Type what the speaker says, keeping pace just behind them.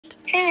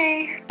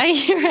Hey. Are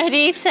you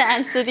ready to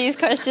answer these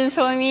questions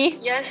for me?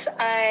 Yes,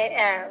 I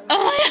am.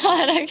 Oh my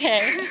god,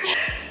 okay.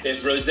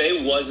 If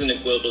Rosé wasn't a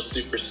global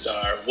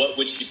superstar, what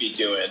would she be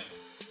doing?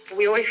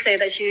 We always say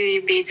that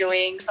she'd be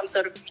doing some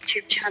sort of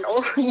YouTube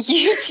channel.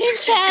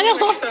 YouTube channel?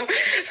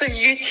 some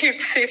YouTube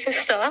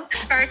superstar.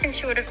 I reckon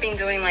she would have been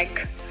doing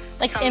like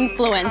some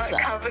influencer.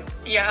 Cover,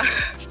 yeah.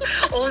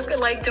 Or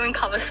like doing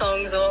cover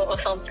songs or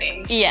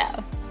something. Yeah.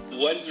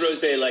 What's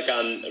Rosé like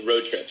on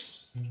road trips?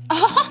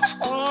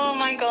 Oh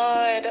my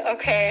god.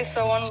 Okay,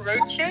 so on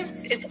road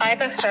trips, it's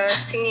either her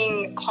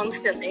singing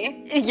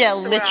constantly. Yeah,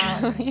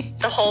 literally.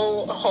 The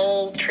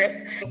whole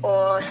trip,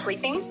 or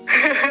sleeping.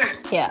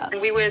 Yeah.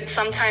 We would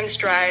sometimes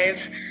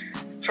drive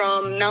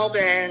from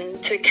Melbourne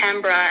to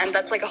Canberra, and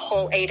that's like a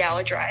whole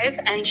 8-hour drive,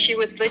 and she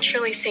would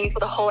literally sing for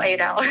the whole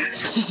 8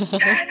 hours.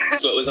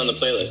 What was on the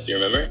playlist? Do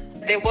you remember?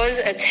 There was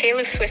a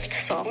Taylor Swift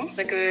song,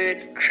 the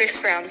good Chris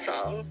Brown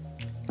song.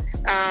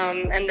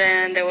 And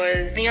then there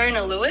was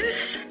Leona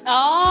Lewis.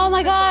 Oh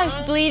my gosh,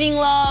 Bleeding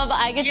Love.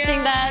 I could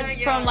sing that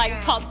from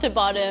top to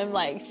bottom,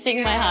 like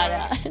sing my heart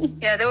out.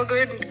 Yeah, they were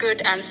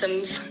good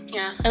anthems.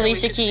 Yeah.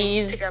 Alicia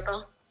Keys.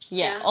 Together.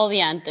 Yeah, all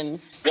the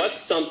anthems. What's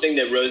something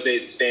that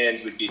Rosé's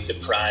fans would be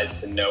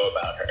surprised to know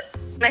about her?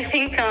 I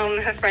think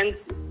her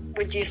friends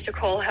would used to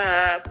call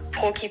her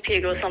Porky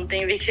Pig or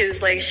something,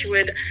 because like she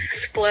would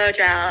splurge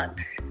out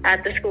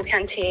at the school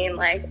canteen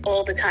like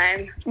all the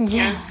time.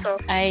 Yeah, so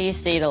I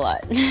used to eat a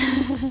lot.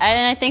 And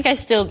I think I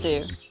still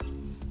do.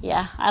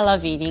 Yeah, I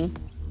love eating.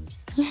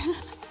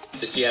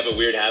 Does she have a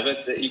weird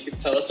habit that you could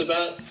tell us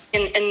about?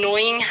 An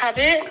annoying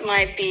habit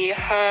might be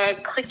her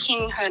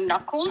clicking her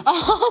knuckles.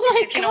 Oh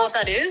my god. If you know what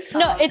that is?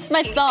 No, it's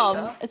my thumb.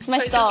 Finger. It's my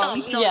It's thumb.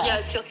 your thumb. No, yeah,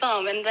 it's your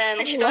thumb. And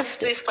then she does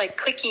this like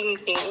clicking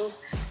thing,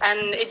 and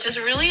it just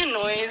really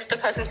annoys the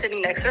person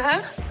sitting next to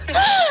her.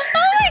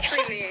 Oh my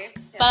god. Me.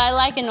 Yeah. But I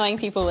like annoying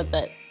people with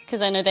it,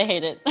 because I know they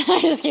hate it.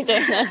 I just keep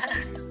doing that.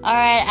 All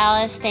right,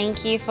 Alice,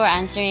 thank you for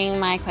answering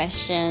my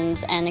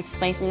questions and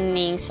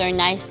explaining so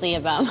nicely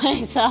about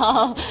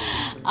myself.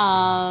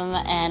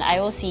 And I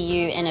will see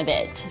you in a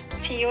bit.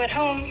 See you at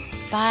home.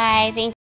 Bye. Thank you.